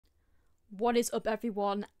What is up,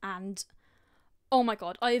 everyone? And oh my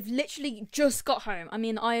god, I have literally just got home. I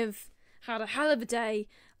mean, I have had a hell of a day.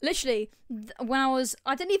 Literally,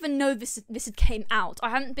 I didn't even know this had came out.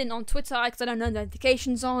 I hadn't been on Twitter because I don't know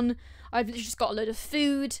notifications on. I've literally just got a load of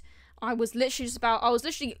food. I was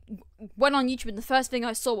literally went on YouTube and the first thing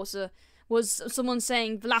I saw was someone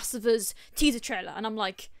saying The Last of Us teaser trailer, and I'm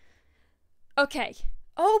like, okay.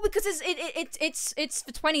 Oh, because it's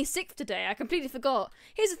the 26th today. I completely forgot.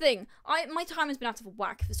 Here's the thing. My time has been out of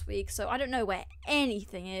whack this week, so I don't know where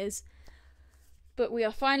anything is. But we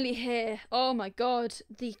are finally here. Oh my god.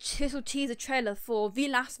 The little teaser trailer for The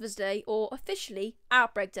Last of Us Day, or officially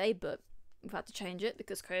Outbreak Day, but we've had to change it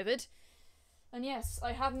because COVID. And yes,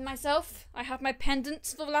 I have my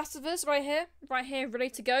pendants for The Last of Us right here, ready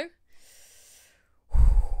to go.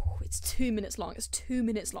 It's 2 minutes long. It's 2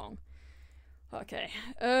 minutes long. Okay.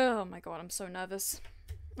 Oh my god, I'm so nervous.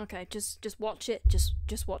 Okay, just watch it. Just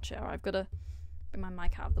watch it. Alright, I've got to bring my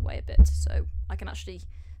mic out of the way a bit so I can actually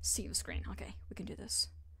see the screen. Okay, we can do this.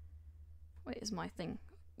 Wait, is my thing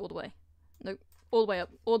all the way? Nope. All the way up.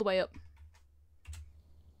 All the way up.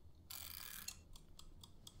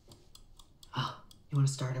 Oh, you want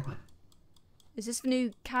to start or what? Is this the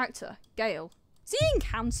new character? Gale. Is he in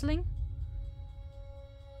counselling?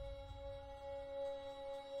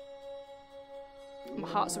 My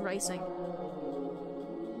heart's racing.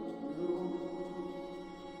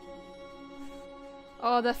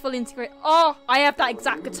 Oh, they're fully integrated. Oh, I have that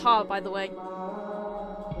exact guitar, by the way.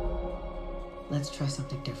 Let's try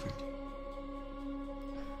something different.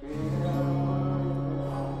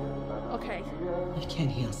 Okay. You can't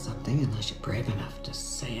heal something unless you're brave enough to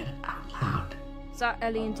say it out loud. Is that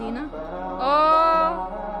Ellie and Dina? Oh!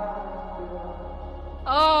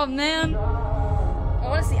 Oh, man. I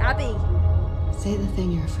want to see Abby. Say the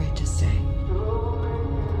thing you're afraid to say.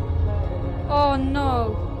 Oh,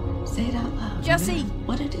 no. Say it out loud. Jesse! No matter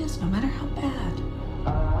what it is, no matter how bad.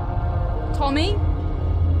 Tommy?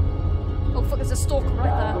 Oh, fuck, there's a stalker right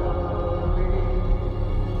there.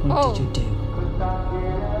 What did you do?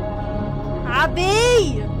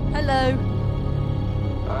 Abby! Hello.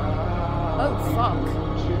 Oh, fuck.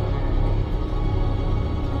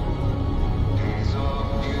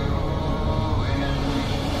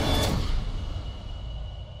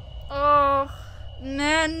 Oh,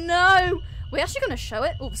 man, no! We're actually gonna show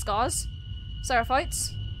it. Oh, the scars.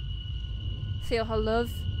 Seraphites. Feel her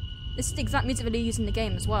love. This is the exact music that they use in the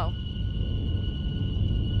game as well.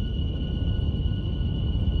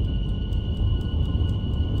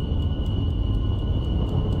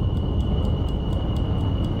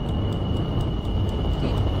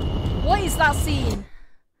 What is that scene?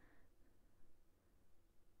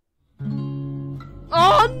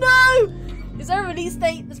 Oh no! Is there a release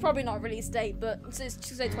date? There's probably not a release date, but it's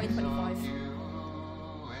Tuesday 2025.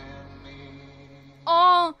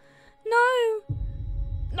 Oh no!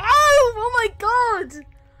 No! Oh my god!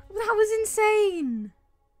 That was insane!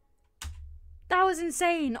 That was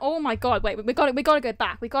insane! Oh my god! Wait, we gotta go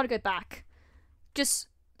back. We gotta go back. Just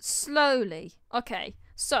slowly. Okay,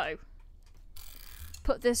 so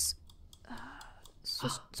put this.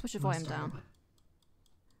 Switch the volume down.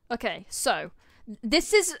 Okay, so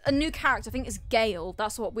this is a new character. I think it's Gale.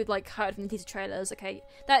 That's what we've like heard from the teaser trailers. Okay,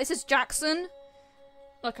 this is Jackson.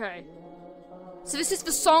 Okay, so this is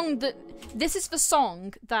the song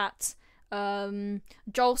that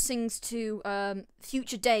Joel sings to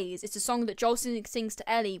Future Days. It's a song that Joel sings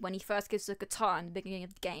to Ellie when he first gives her a guitar in the beginning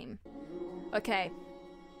of the game. Okay.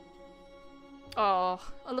 Oh,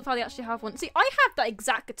 I love how they actually have one. See, I have that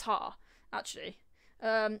exact guitar actually.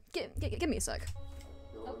 Give me a sec.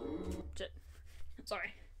 Oh, shit.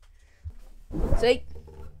 Sorry.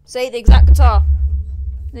 See the exact guitar.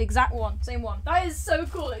 The exact one. Same one. That is so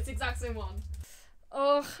cool. It's the exact same one.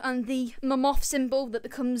 Oh, and the moth symbol that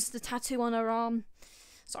becomes the tattoo on her arm.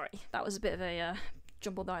 Sorry, that was a bit of a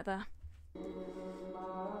jumble right there.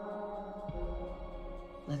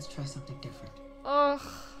 Let's try something different. Oh,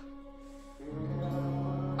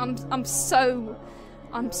 I'm so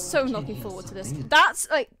looking forward to this. That's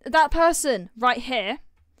like that person right here.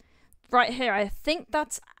 I think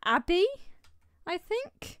that's Abby. I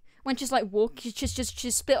think when she's like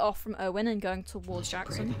she's split off from Owen and going towards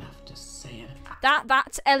Jackson. Brave enough to say it.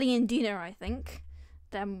 That's Ellie and Dina, I think.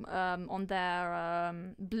 Them on their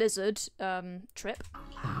Blizzard trip.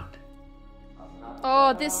 Loud.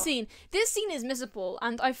 Oh, this scene is missable,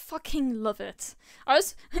 and I fucking love it.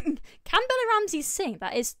 Can Bella Ramsey sing?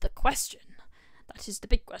 That is the question. That is the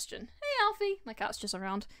big question. Hey, Alfie. My cat's just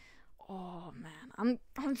around. Oh man,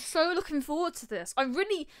 I'm so looking forward to this. I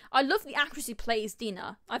love the actress who plays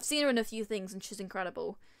Dina. I've seen her in a few things and she's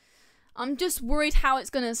incredible. I'm just worried how it's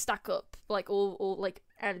gonna stack up. Like, all like,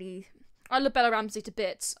 Ellie. I love Bella Ramsey to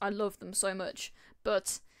bits. I love them so much.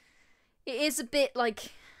 But it is a bit,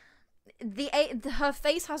 like, her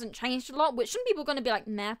face hasn't changed a lot, which some people are gonna be like,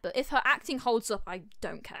 meh, but if her acting holds up, I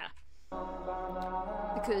don't care.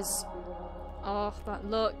 Because, oh, that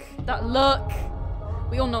look. That look!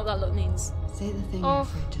 We all know what that look means. Say the thing you're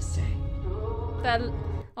afraid to say.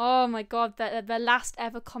 Oh my god, their last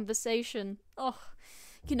ever conversation. Oh,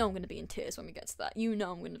 you know I'm going to be in tears when we get to that. You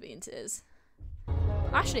know I'm going to be in tears.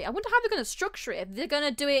 Actually, I wonder how they're going to structure it. If they're going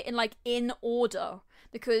to do it in, like, in order.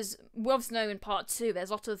 Because we obviously know in part 2 there's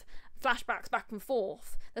a lot of flashbacks back and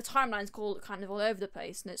forth. The timeline's kind of all over the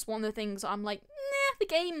place. And it's one of the things I'm like, nah, the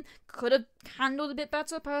game could have handled a bit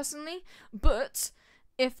better, personally. But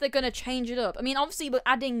if they're going to change it up. I mean, obviously we're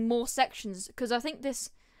adding more sections. Because I think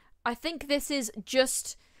this is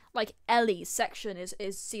just, like, Ellie's section is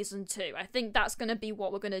season 2. I think that's going to be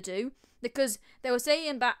what we're going to do. Because they were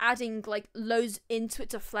saying about adding, like, loads into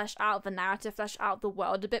it to flesh out the narrative, flesh out the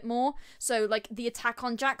world a bit more. So, like, the attack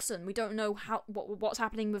on Jackson, we don't know what's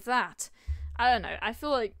happening with that. I don't know. I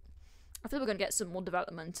feel like we're going to get some more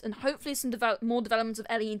development. And hopefully some more development of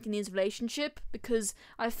Ellie and Theon's relationship. Because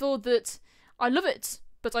I feel that I love it.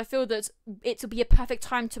 But I feel that it will be a perfect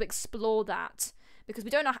time to explore that. Because I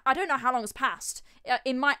don't know how long has passed.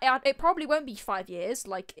 It probably won't be 5 years,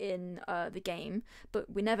 like in the game,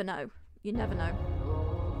 but we never know. You never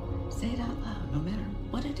know. Say it out loud, no matter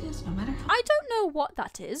what it is, no matter how. I don't know what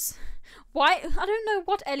that is. Why? I don't know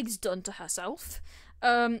what Ellie's done to herself.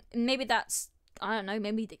 Maybe that's, I don't know,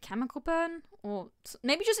 maybe the chemical burn? Or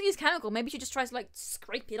maybe just use chemical. Maybe she just tries to, like,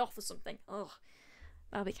 scrape it off or something. Ugh.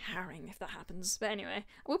 That'll be harrowing if that happens. But anyway,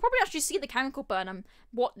 we'll probably actually see the chemical burn and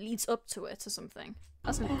what leads up to it or something.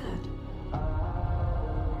 That's gonna be cool.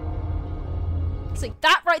 See,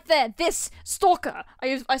 that right there, this stalker.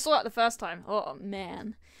 I saw that the first time. Oh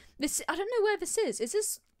man, this, I don't know where this is. This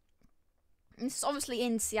is obviously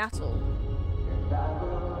in Seattle.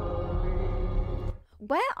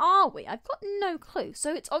 Where are we? I've got no clue.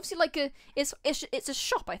 So it's obviously like it's a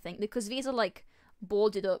shop, I think, because these are like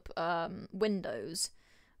boarded up windows.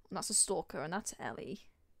 And that's a stalker, and that's Ellie.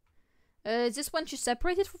 Is this when she's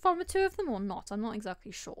separated from the two of them or not? I'm not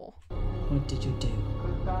exactly sure. What did you do?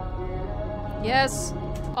 Yes,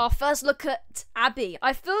 our first look at Abby.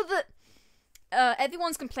 I feel that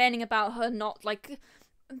everyone's complaining about her not, like,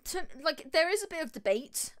 there is a bit of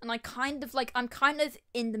debate, and I'm kind of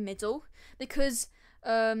in the middle, because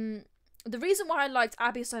the reason why I liked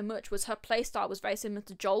Abby so much was her playstyle was very similar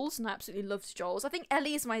to Joel's, and I absolutely loved Joel's. I think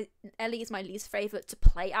Ellie is my least favourite to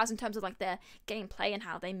play as in terms of, like, their gameplay and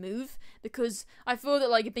how they move, because I feel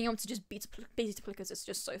that, like, being able to just beat duplicitors is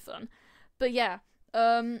just so fun. But yeah,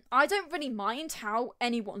 I don't really mind how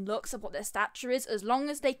anyone looks at what their stature is, as long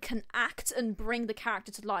as they can act and bring the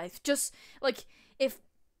character to life. Just, like, if,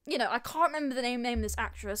 you know, I can't remember the name of this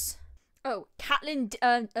actress. Oh, Caitlin,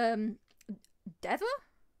 Dever?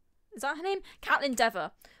 Is that her name? Caitlin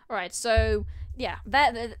Dever. Alright, so, yeah,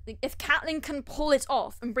 if Caitlin can pull it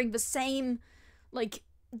off and bring the same, like,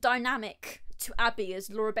 dynamic to Abby as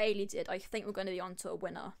Laura Bailey did, I think we're going to be on to a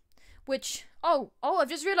winner. Which, oh, I've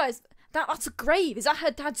just realised, that's a grave. Is that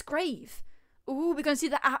her dad's grave? Ooh, we're going to see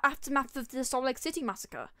the aftermath of the Salt Lake City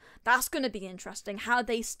massacre. That's going to be interesting, how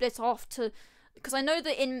they split off to... Because I know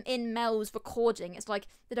that in Mel's recording, it's like,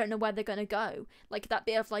 they don't know where they're going to go. Like, that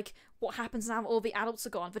bit of, like, what happens now all the adults are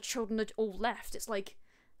gone, the children are all left. It's like,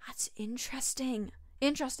 that's interesting.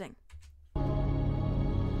 Interesting.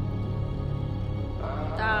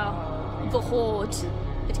 Ah, the Horde.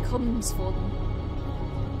 It comes for them.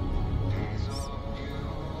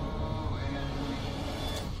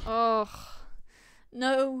 Oh,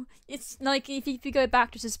 no. It's like, if you go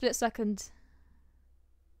back just a split second...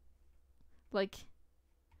 Like,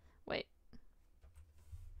 wait,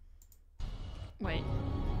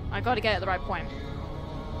 I gotta get at the right point.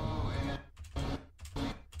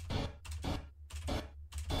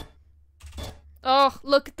 Oh,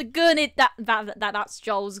 look at the gun! That's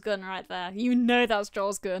Joel's gun right there. You know that's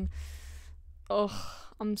Joel's gun. Oh,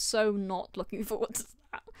 I'm so not looking forward to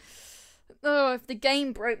that. Oh, if the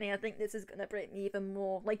game broke me, I think this is gonna break me even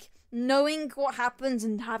more. Like, knowing what happens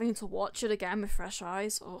and having to watch it again with fresh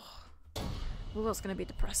eyes. Oh. Well, that's gonna be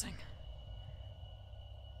depressing.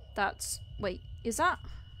 Wait, is that?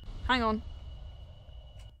 Hang on.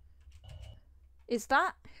 Is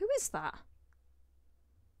that? Who is that?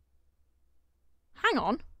 Hang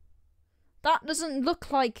on. That doesn't look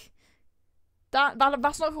like... That's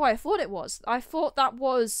not who I thought it was. I thought that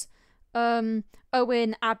was,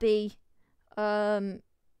 Owen, Abby,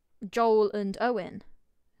 Joel, and Owen.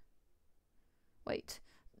 Wait.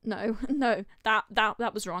 No, no,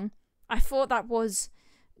 that was wrong. I thought that was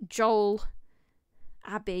Joel,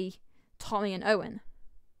 Abby, Tommy, and Owen.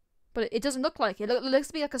 But it doesn't look like it. It looks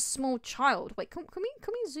to be like a small child. Wait, can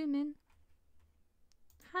we zoom in?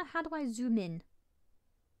 How do I zoom in?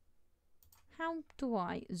 How do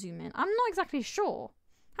I zoom in? I'm not exactly sure.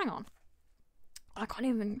 Hang on. I can't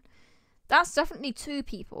even... That's definitely 2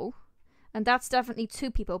 people. And that's definitely 2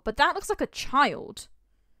 people. But that looks like a child.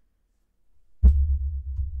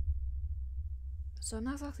 So I'm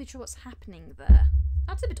not exactly sure what's happening there.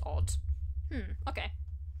 That's a bit odd. Okay.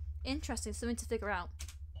 Interesting. Something to figure out.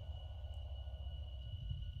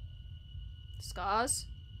 Scars.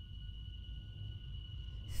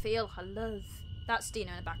 Feel her love. That's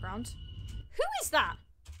Dina in the background. Who is that?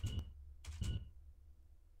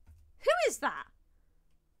 Who is that?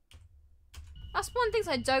 That's one of the things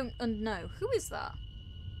I don't know. Who is that?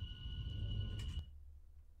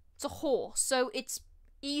 It's a horse. So it's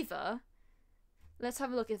either... Let's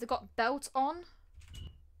have a look. If they've got belt on.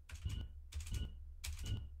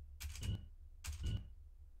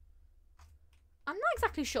 I'm not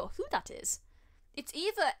exactly sure who that is. It's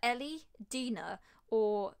either Ellie, Dina,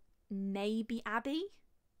 or maybe Abby.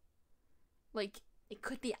 Like, it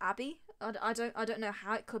could be Abby. I don't know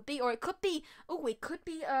how it could be. Or it could be... Oh, it could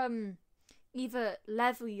be, either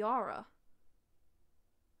Lev or Yara.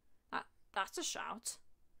 That's a shout.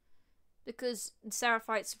 Because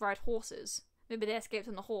Seraphites ride horses. Maybe they escaped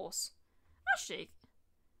on the horse. Actually,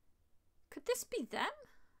 could this be them?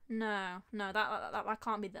 No, that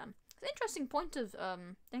can't be them. It's an interesting point of,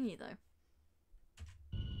 thingy, though.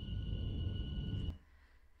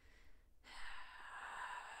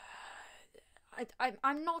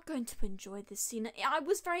 I'm not going to enjoy this scene. I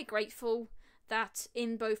was very grateful that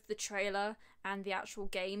in both the trailer and the actual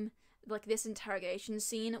game, like, this interrogation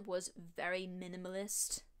scene was very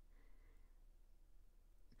minimalist.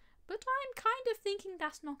 But I'm kind of thinking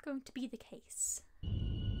that's not going to be the case.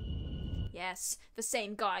 Yes, the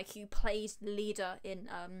same guy who played the leader in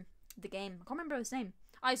the game. I can't remember his name.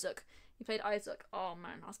 Isaac. He played Isaac. Oh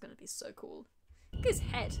man, that's going to be so cool. Look at his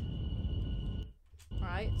head.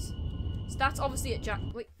 Right. So that's obviously at Jack.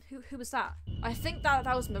 Wait, who was that? I think that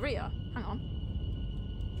was Maria. Hang on.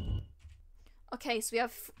 Okay, so we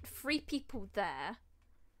have 3 people there,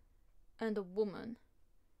 and a woman.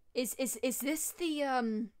 Is this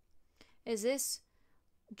the Is this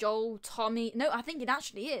Joel, Tommy? No, I think it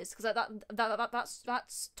actually is, because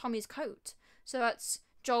that's Tommy's coat. So that's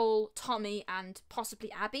Joel, Tommy, and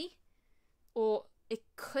possibly Abby, or it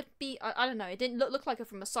could be. I don't know. It didn't look like her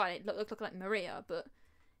from the side. It looked like Maria, but.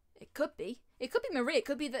 It could be. It could be Maria. It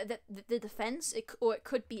could be the defense. Or it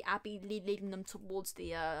could be Abby leading them towards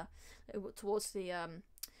the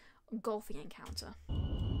golfing encounter.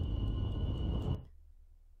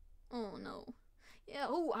 Oh no. Yeah.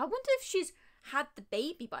 Oh, I wonder if she's had the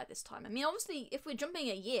baby by this time. I mean, obviously, if we're jumping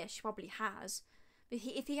a year, she probably has. But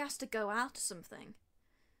if he has to go out or something,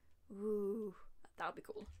 ooh, that would be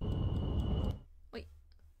cool. Wait.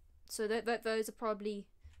 So those are probably.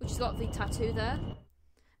 Which has got the tattoo there.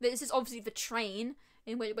 This is obviously the train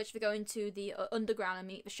in which we go into the underground and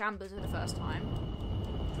meet the Shambers for the first time.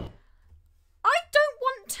 I don't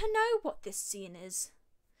want to know what this scene is.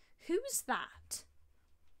 Who's that?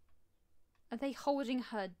 Are they holding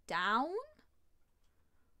her down?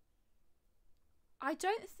 I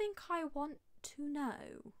don't think I want to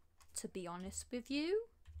know, to be honest with you.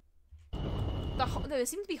 They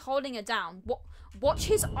seem to be holding her down. Watch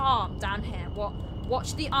his arm down here.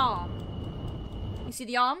 Watch the arm. You see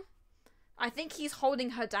the arm? I think he's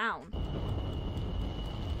holding her down.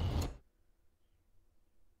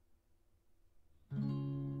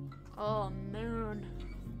 Oh man.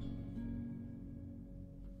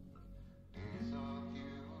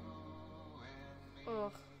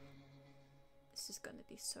 Ugh. This is gonna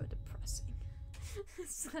be so depressing.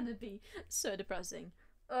 This is gonna be so depressing.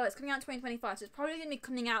 Oh, it's coming out in 2025, so it's probably gonna be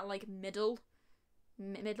coming out like middle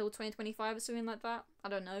 2025 or something like that. I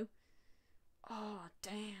don't know. Oh,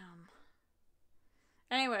 damn.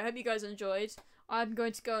 Anyway, I hope you guys enjoyed. I'm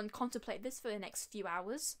going to go and contemplate this for the next few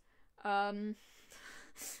hours. Oh,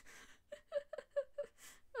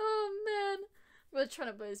 man. We're trying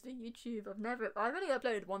to upload this to YouTube. I've only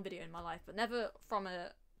uploaded 1 video in my life, but never from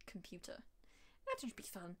a computer. That should be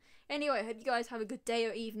fun. Anyway, I hope you guys have a good day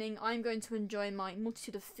or evening. I'm going to enjoy my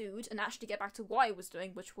multitude of food and actually get back to what I was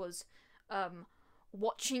doing, which was,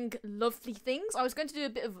 watching lovely things. I was going to do a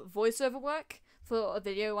bit of voiceover work for a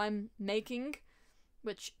video I'm making,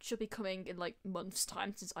 which should be coming in like months'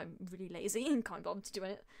 time since I'm really lazy and can't bother to do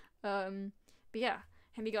it. But yeah,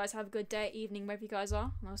 hope you guys have a good day, evening, wherever you guys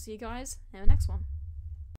are, and I'll see you guys in the next one.